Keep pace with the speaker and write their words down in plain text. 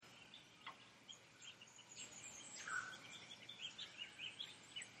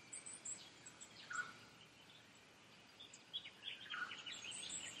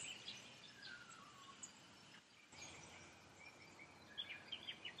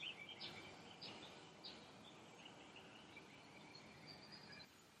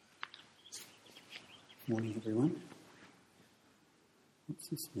Morning, everyone. What's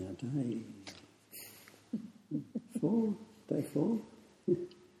this now? Day 4? Day 4?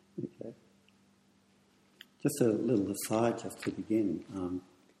 Okay. Just a little aside just to begin. You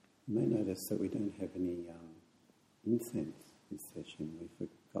may notice that we don't have any incense this session. We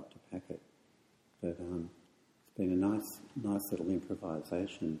forgot to pack it. But it's been a nice little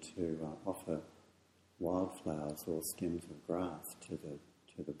improvisation to offer wildflowers or stems of grass to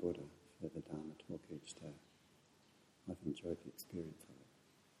the Buddha for the Dharma talk each day. I've enjoyed the experience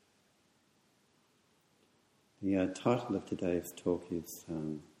of it. The title of today's talk is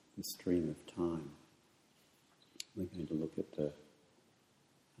The Stream of Time. We're going to look at the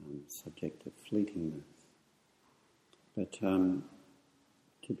subject of fleetingness. But to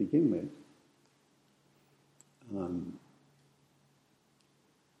begin with,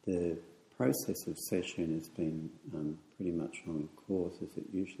 the process of session has been pretty much on course as it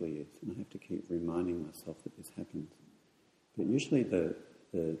usually is, and I have to keep reminding myself that this happens. But usually the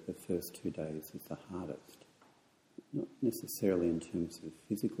first 2 days is the hardest, not necessarily in terms of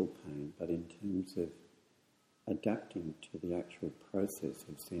physical pain, but in terms of adapting to the actual process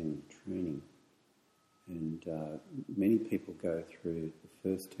of Zen training. And many people go through the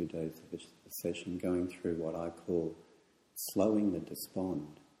first 2 days of the session going through what I call slowing the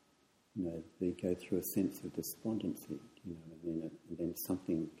despond. You know, they go through a sense of despondency, and then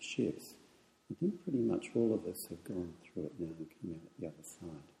something shifts. I think pretty much all of us have gone through it now and come out the other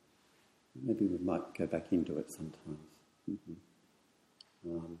side. Maybe we might go back into it sometimes.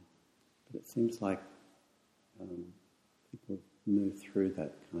 But it seems like people move through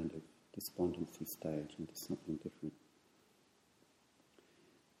that kind of despondency stage into something different.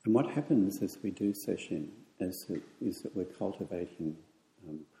 And what happens as we do session is that we're cultivating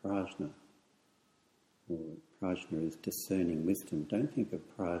prajna, or prajna is discerning wisdom. Don't think of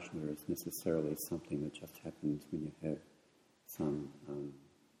prajna as necessarily something that just happens when you have some,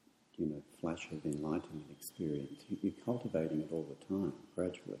 flash of enlightenment experience. You're cultivating it all the time,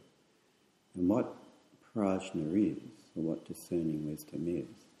 gradually. And what prajna is, or what discerning wisdom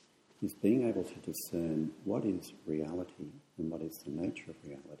is being able to discern what is reality and what is the nature of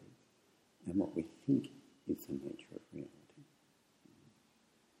reality, and what we think is the nature of reality.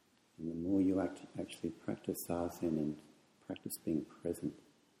 And the more you actually practice zazen and practice being present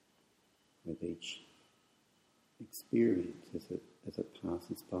with each experience as it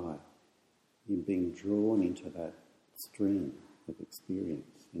passes by, you're being drawn into that stream of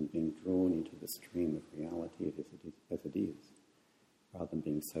experience and being drawn into the stream of reality as it is, rather than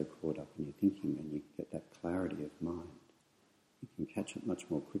being so caught up in your thinking, and you get that clarity of mind. You can catch it much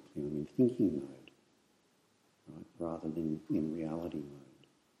more quickly. I'm in thinking mode, right, rather than in reality mode.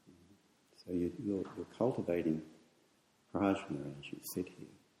 So you're cultivating prajna as you sit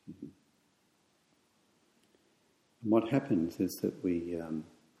here. And what happens is that we,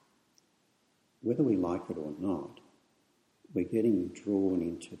 whether we like it or not, we're getting drawn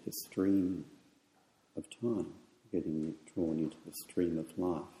into the stream of time, getting drawn into the stream of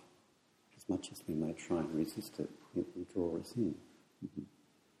life. As much as we may try and resist it, it will draw us in.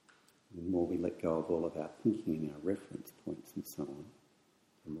 The more we let go of all of our thinking and our reference points and so on,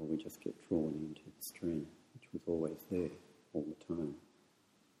 the more we just get drawn into the stream, which was always there all the time.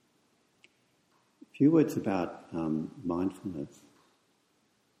 A few words about mindfulness.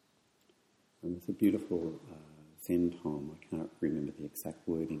 There's a beautiful Zen poem. I can't remember the exact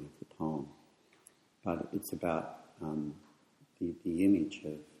wording of the poem, but it's about the image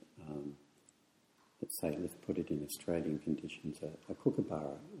of, let's put it in Australian conditions, a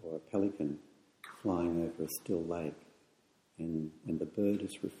kookaburra or a pelican flying over a still lake. And the bird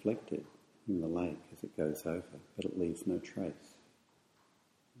is reflected in the lake as it goes over, but it leaves no trace.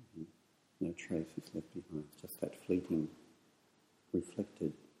 No trace is left behind. It's just that fleeting,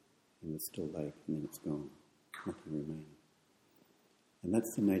 reflected in the still lake, and then it's gone. Nothing remaining. And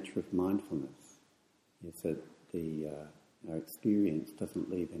that's the nature of mindfulness, is that our experience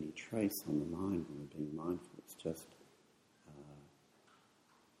doesn't leave any trace on the mind when we're being mindful. It's just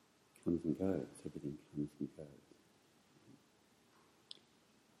comes and goes. Everything comes and goes.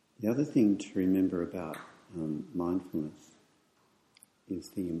 The other thing to remember about mindfulness is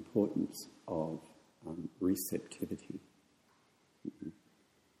the importance of receptivity.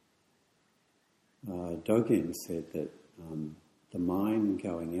 Dogen said that the mind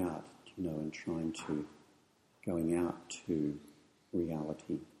going out, and going out to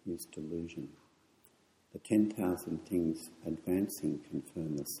reality is delusion. The 10,000 things advancing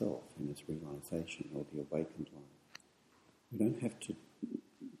confirm the self in its realization, or the awakened life. We don't have to.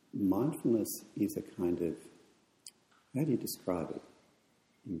 Mindfulness is a kind of, how do you describe it?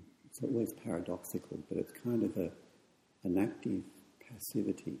 It's always paradoxical, but it's kind of an active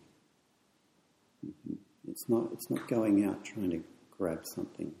passivity. It's not going out trying to grab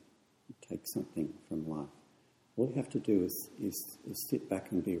something, take something from life. All you have to do is sit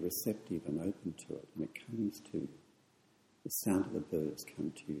back and be receptive and open to it, and it comes to you. The sound of the birds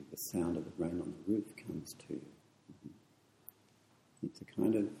come to you. The sound of the rain on the roof comes to you. It's a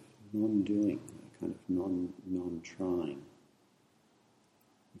kind of non-doing, a kind of non-trying,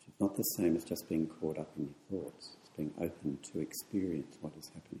 which is not the same as just being caught up in your thoughts. It's being open to experience what is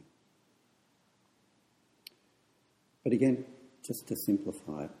happening. But again, just to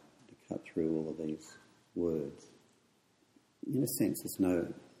simplify it, to cut through all of these words, in a sense, there's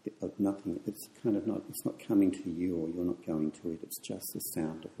nothing. It's kind of not. It's not coming to you, or you're not going to it. It's just the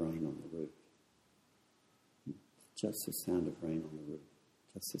sound of rain on the roof. It's just the sound of rain on the roof.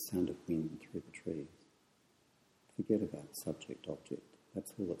 Just the sound of wind through the trees. Forget about subject, object.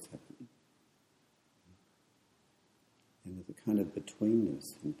 That's all that's happening. And there's a kind of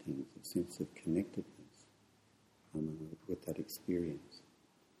betweenness in things, a sense of connectedness with that experience.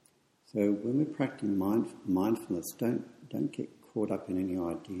 So when we're practicing mindfulness, don't get caught up in any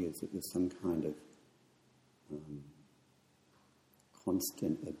ideas that there's some kind of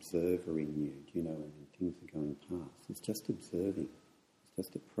constant observer in you, and things are going past. It's just observing. It's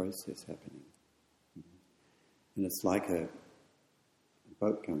just a process happening. And it's like a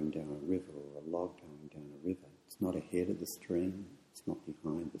boat going down a river or a log going down a river. It's not ahead of the stream. It's not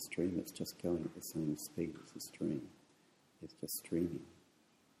behind the stream. It's just going at the same speed as the stream. It's just streaming.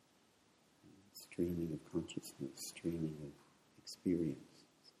 Streaming of consciousness, streaming of experience.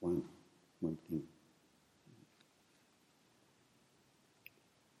 It's one thing.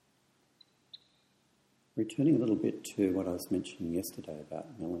 Returning a little bit to what I was mentioning yesterday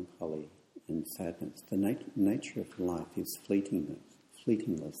about melancholy and sadness, the nature of life is fleetinglessness.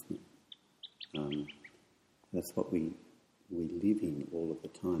 That's what we live in all of the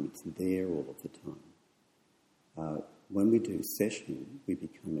time. It's there all of the time. When we do session, we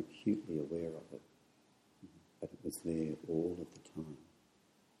become acutely aware of it. But it was there all of the time,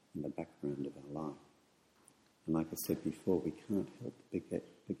 in the background of our life. And like I said before, we can't help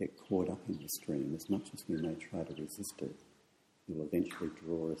but get caught up in the stream. As much as we may try to resist it, it will eventually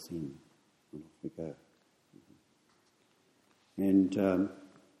draw us in, and off we go. And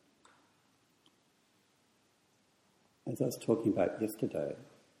as I was talking about yesterday,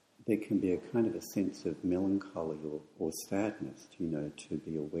 there can be a kind of a sense of melancholy or sadness, to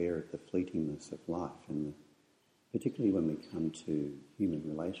be aware of the fleetingness of life, and particularly when we come to human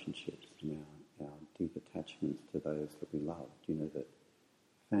relationships and our deep attachments to those that we love. That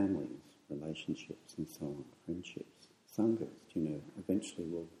families, relationships, and so on, friendships, sanghas, eventually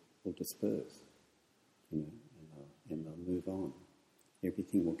will disperse, and they'll move on.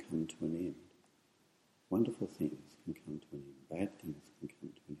 Everything will come to an end. Wonderful things can come to an end. Bad things can come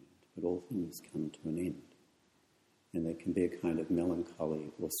to an end. But all things come to an end. And there can be a kind of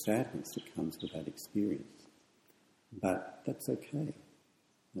melancholy or sadness that comes with that experience. But that's okay.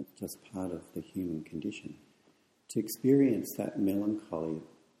 That's just part of the human condition. To experience that melancholy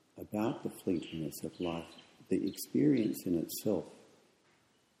about the fleetingness of life, the experience in itself,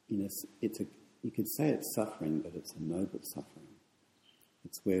 you could say it's suffering, but it's a noble suffering.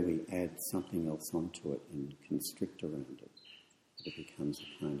 It's where we add something else onto it and constrict around it. It becomes a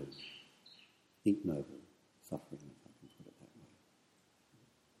kind of ignoble suffering, if I can put it that way.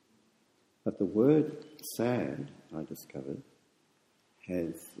 But the word sad, I discovered,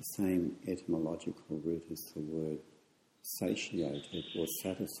 has the same etymological root as the word satiated or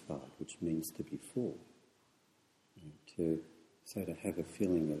satisfied, which means to be full. To have a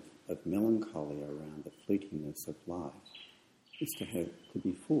feeling of melancholy around the fleetingness of life is to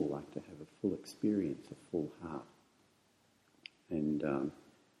be full, like to have a full experience, a full heart. And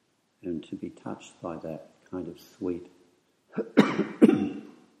to be touched by that kind of sweet,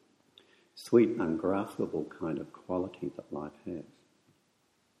 ungraspable kind of quality that life has.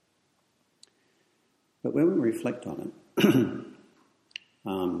 But when we reflect on it,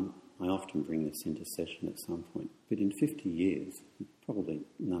 I often bring this into session at some point, but in 50 years, probably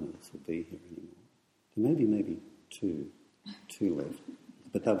none of us will be here anymore. There may be maybe two left,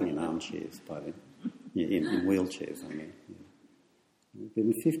 but they'll be in armchairs by then. Yeah, in wheelchairs, I mean. Yeah. But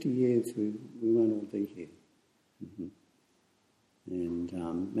in 50 years, we won't all be here. Mm-hmm.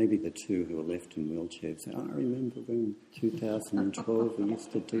 And maybe the two who are left in wheelchairs say, I remember when 2012 we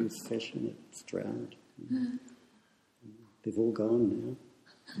used to do session at Stroud. Mm-hmm. They've all gone now.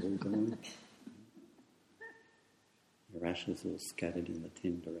 All gone. Their ashes all scattered in the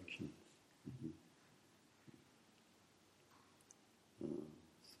 10 directions. Mm-hmm.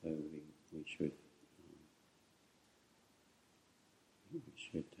 So we should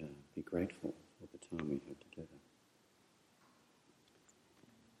be grateful for the time we have together.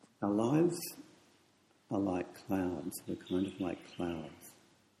 Our lives are like clouds. We're kind of like clouds.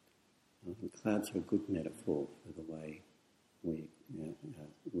 Clouds are a good metaphor for the way we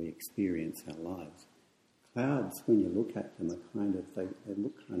experience our lives. Clouds, when you look at them, are they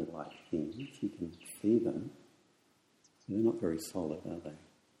look kind of like things. You can see them. They're not very solid, are they?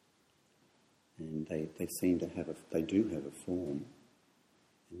 And they seem to they do have a form,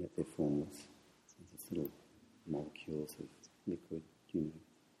 and yet they're formless. There's just little molecules of liquid,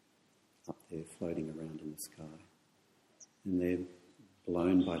 up there floating around in the sky. And they're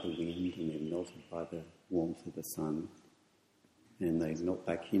blown by the wind, and they're melted by the warmth of the sun, and they melt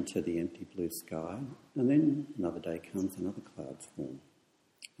back into the empty blue sky, and then another day comes, another clouds form,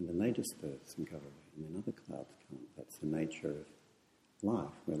 and then they disperse and go away, and then other clouds come. That's the nature of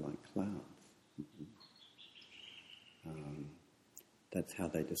life. We're like clouds. That's how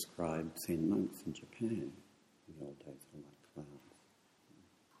they described Zen monks in Japan in the old days. They're like clouds.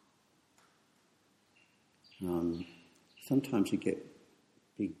 Sometimes you get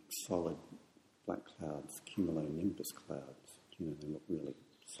big, solid black clouds, cumulonimbus clouds. They look really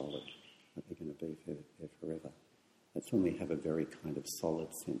solid, like they're going to be there forever. That's when we have a very kind of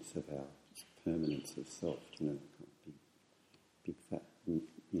solid sense of our permanence of self, big fat,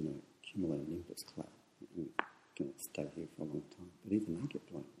 cumulonimbus cloud. Going to stay here for a long time. But even they get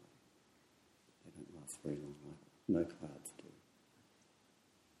blown away. They don't last very long either. No clouds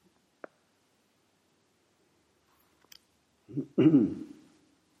do.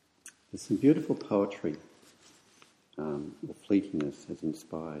 There's some beautiful poetry. Or fleetiness has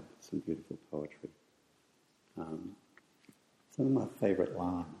inspired some beautiful poetry. Some of my favourite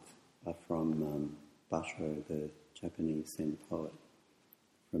lines are from Basho, the Japanese Zen poet,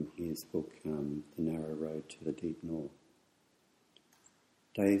 from his book, The Narrow Road to the Deep North.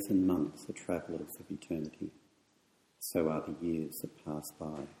 Days and months are travellers of eternity. So are the years that pass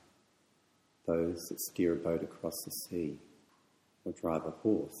by. Those that steer a boat across the sea or drive a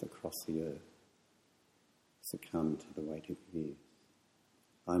horse across the earth succumb to the weight of years.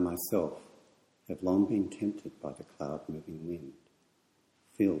 I myself have long been tempted by the cloud-moving wind,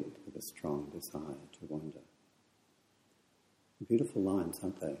 filled with a strong desire to wander. Beautiful lines,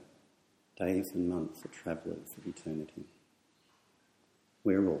 aren't they? Days and months are travellers of eternity.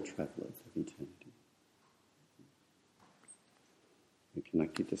 We're all travellers of eternity. We're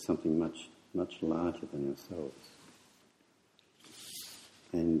connected to something much, much larger than ourselves.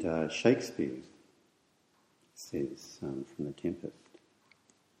 And Shakespeare says from The Tempest,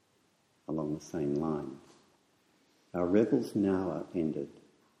 along the same lines, our revels now are ended,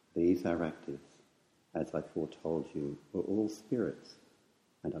 these our actors, as I foretold you, were all spirits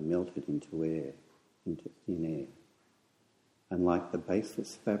and are melted into air, into thin air. And like the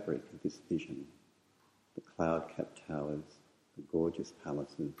baseless fabric of this vision, the cloud-capped towers, the gorgeous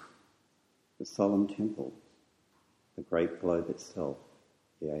palaces, the solemn temples, the great globe itself,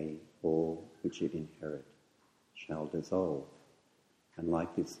 yea, all which it inherit, shall dissolve, and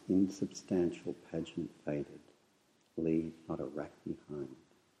like this insubstantial pageant faded, leave not a rack behind.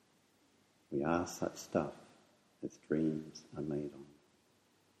 We are such stuff as dreams are made on,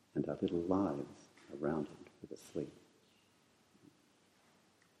 and our little lives are rounded with a sleep.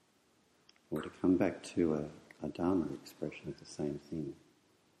 Or to come back to a Dharma expression of the same thing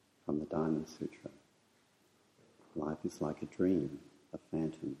from the Diamond Sutra. Life is like a dream, a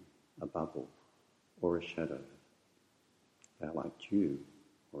phantom, a bubble, or a shadow. They are like dew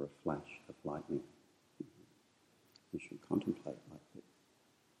or a flash of lightning. You should contemplate like this.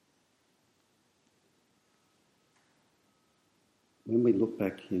 When we look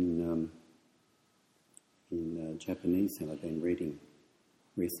back in Japanese, and I've been reading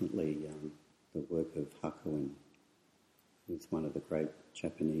recently the work of Hakuin, who's one of the great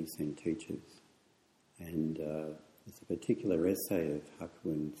Japanese Zen teachers, and there's a particular essay of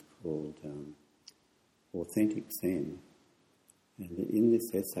Hakuin's called Authentic Zen, and in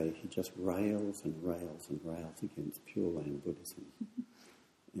this essay he just rails and rails and rails against Pure Land Buddhism.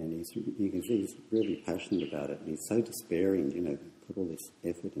 And he's really passionate about it, and he's so despairing, they put all this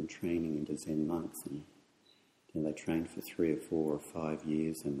effort and training into Zen monks, and they train for 3 or 4 or 5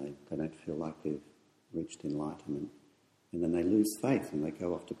 years, and they don't feel like they've reached enlightenment. And then they lose faith, and they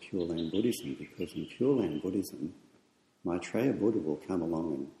go off to Pure Land Buddhism, because in Pure Land Buddhism, Maitreya Buddha will come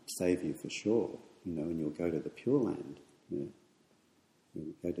along and save you for sure, and you'll go to the Pure Land,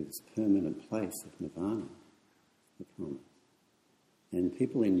 You'll go to this permanent place of nirvana, the promise. And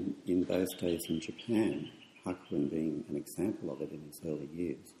people in those days in Japan Hakuin being an example of it in his early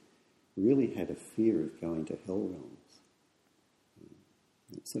years, really had a fear of going to hell realms.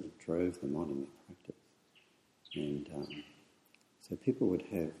 It sort of drove them on in their practice. And so people would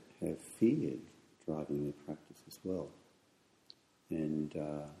have fear driving their practice as well. And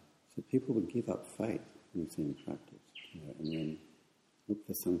so people would give up faith in Zen practice, and then look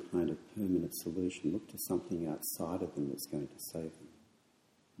for some kind of permanent solution, look to something outside of them that's going to save them.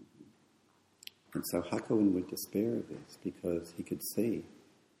 And so Hakuin would despair of this because he could see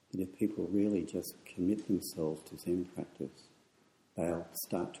that if people really just commit themselves to Zen practice, they'll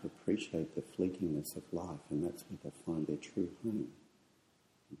start to appreciate the fleetingness of life, and that's where they'll find their true home.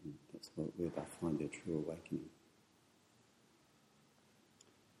 That's where they'll find their true awakening.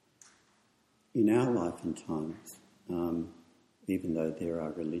 In our life and times, even though there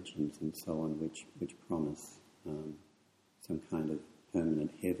are religions and so on which promise some kind of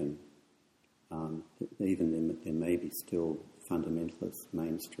permanent heaven, even there may be still fundamentalist,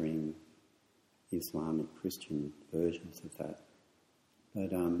 mainstream Islamic Christian versions of that.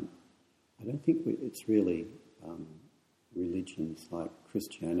 But I don't think it's really religions like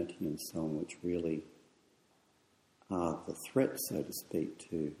Christianity and so on which really are the threat, so to speak,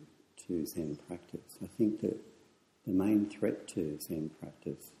 to Zen practice. I think that the main threat to Zen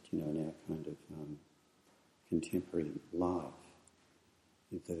practice, in our kind of contemporary life,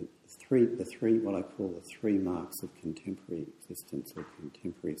 is the three what I call the three marks of contemporary existence or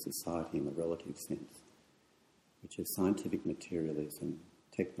contemporary society in the relative sense, which is scientific materialism,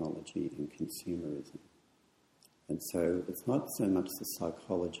 technology, and consumerism. And so it's not so much the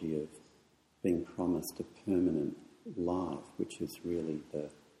psychology of being promised a permanent life, which is really the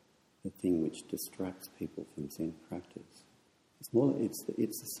thing which distracts people from Zen practice. It's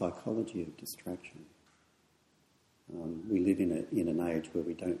the psychology of distraction. We live in an age where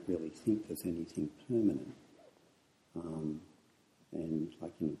we don't really think there's anything permanent, and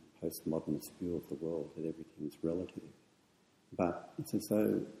like in a postmodernist view of the world, that everything's relative. But it's as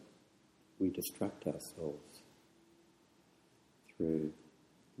though we distract ourselves through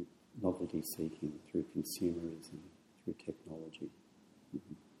novelty seeking, through consumerism, through technology.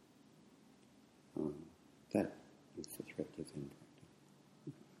 That is the threat to Zen practice.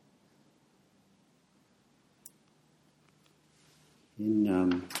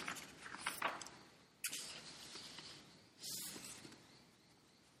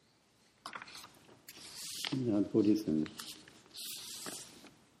 In Buddhism,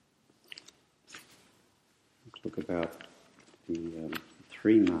 we talk about the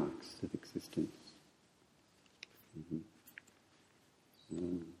three marks of existence.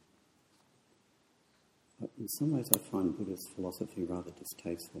 In some ways I find Buddhist philosophy rather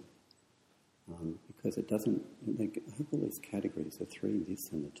distasteful because it doesn't, they have all these categories, the three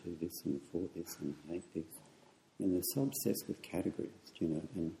this and the two this and the four this and the eight this, and they're so obsessed with categories,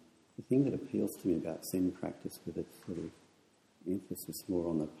 and the thing that appeals to me about Zen practice with its sort of emphasis more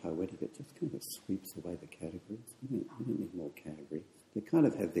on the poetic, it just kind of sweeps away the categories. We don't need more categories. They kind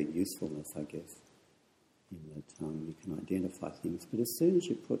of have their usefulness, I guess, in that you can identify things. But as soon as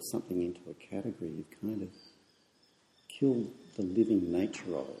you put something into a category, you've kind of killed the living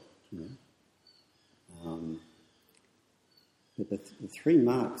nature of it, But the three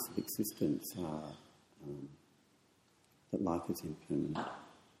marks of existence are that life is impermanent,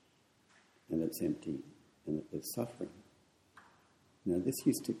 and it's empty, and that there's suffering. Now, this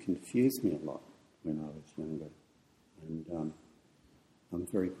used to confuse me a lot when I was younger, and I'm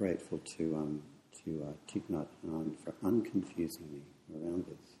very grateful to Thich Nhat Hanh for unconfusing me around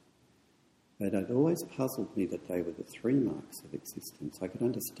this. But it always puzzled me that they were the three marks of existence. I could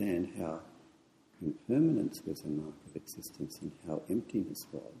understand how impermanence was a mark of existence and how emptiness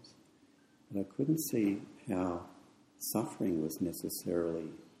was, but I couldn't see how suffering was necessarily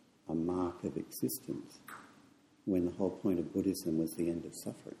a mark of existence when the whole point of Buddhism was the end of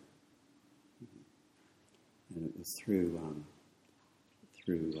suffering. And it was through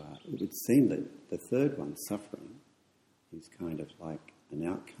it would seem that the third one, suffering, is kind of like an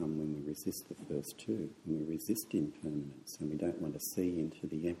outcome when we resist the first two, when we resist impermanence and we don't want to see into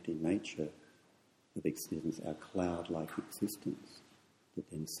the empty nature of existence, our cloud-like existence, that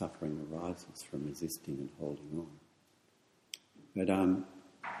then suffering arises from resisting and holding on. But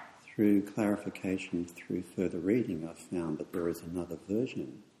through clarification, through further reading, I've found that there is another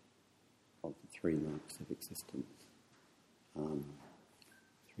version of the three marks of existence.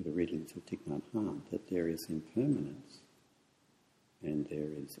 Through the readings of Thich Nhat Hanh, that there is impermanence, and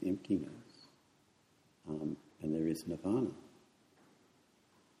there is emptiness, and there is nirvana.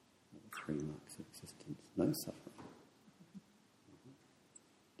 The three marks of existence. No suffering.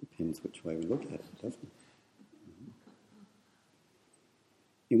 Depends which way we look at it, doesn't it?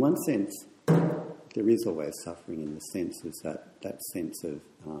 in one sense, there is always suffering in the sense is that sense of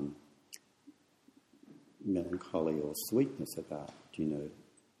melancholy or sweetness about,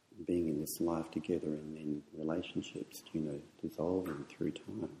 being in this life together and then relationships, dissolving through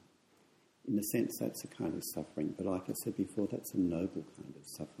time. In a sense, that's a kind of suffering. But like I said before, that's a noble kind of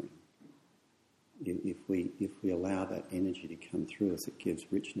suffering. If we allow that energy to come through us, it gives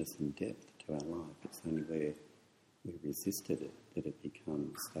richness and depth to our life. It's only where we resisted it that it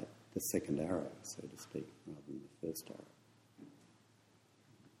becomes the second arrow, so to speak, rather than the first arrow.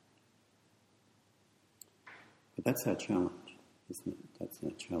 But that's our challenge, isn't it? That's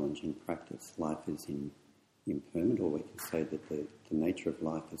our challenge in practice. Life is impermanent, or we can say that the nature of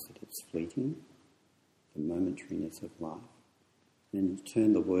life is that it's fleeting, the momentariness of life. And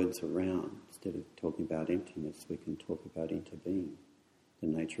turn the words around. Instead of talking about emptiness, we can talk about interbeing. The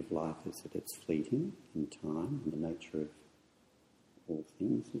nature of life is that it's fleeting in time, and the nature of all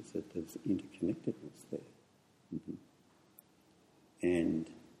things is that there's interconnectedness there. Mm-hmm. And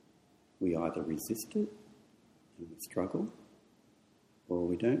we either resist it and we struggle, or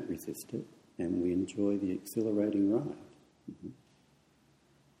we don't resist it and we enjoy the exhilarating ride. Mm-hmm.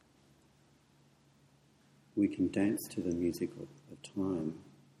 We can dance to the music of time,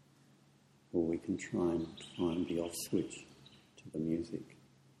 or we can try and find the off switch to the music.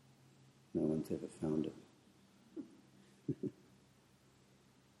 No one's ever found it.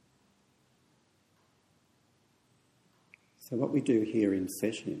 So what we do here in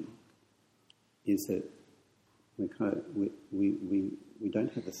session is that we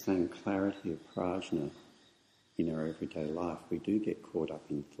don't have the same clarity of prajna in our everyday life. We do get caught up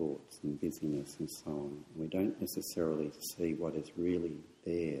in thoughts and busyness and so on. We don't necessarily see what is really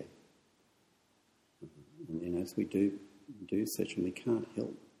there. And then as we do session, we can't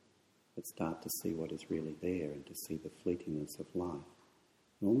help but start to see what is really there and to see the fleetingness of life.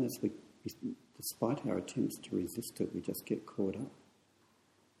 And almost despite our attempts to resist it, we just get caught up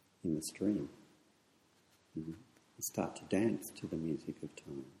in the stream. We start to dance to the music of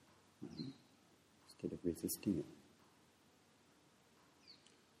time. Instead of resisting it.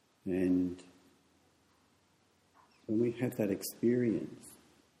 And when we have that experience,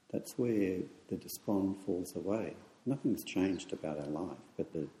 that's where the despond falls away. Nothing's changed about our life,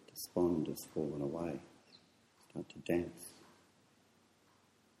 but the despond has fallen away. Start to dance.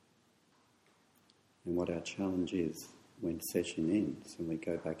 And what our challenge is when session ends and we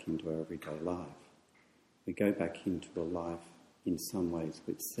go back into our everyday life, we go back into a life in some ways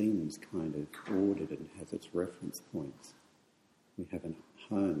which seems kind of ordered and has its reference points. We have a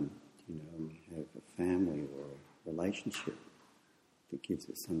home, and we have a family or a relationship that gives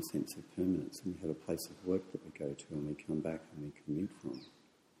it some sense of permanence, and we have a place of work that we go to and we come back and we commute from.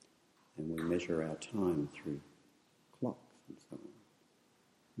 And we measure our time through clocks and so on.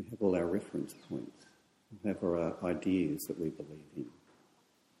 We have all our reference points. We have our ideas that we believe in.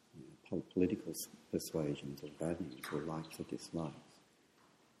 Political persuasions or values or likes or dislikes.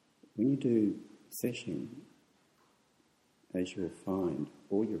 When you do session, as you'll find,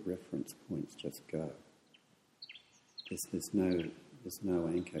 all your reference points just go. There's no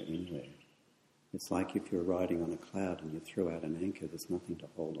anchor anywhere. It's like if you're riding on a cloud and you throw out an anchor, there's nothing to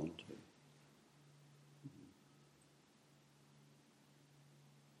hold on to.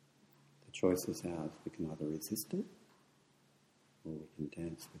 The choice is ours. We can either resist it, or we can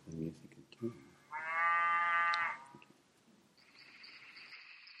dance with the music of time.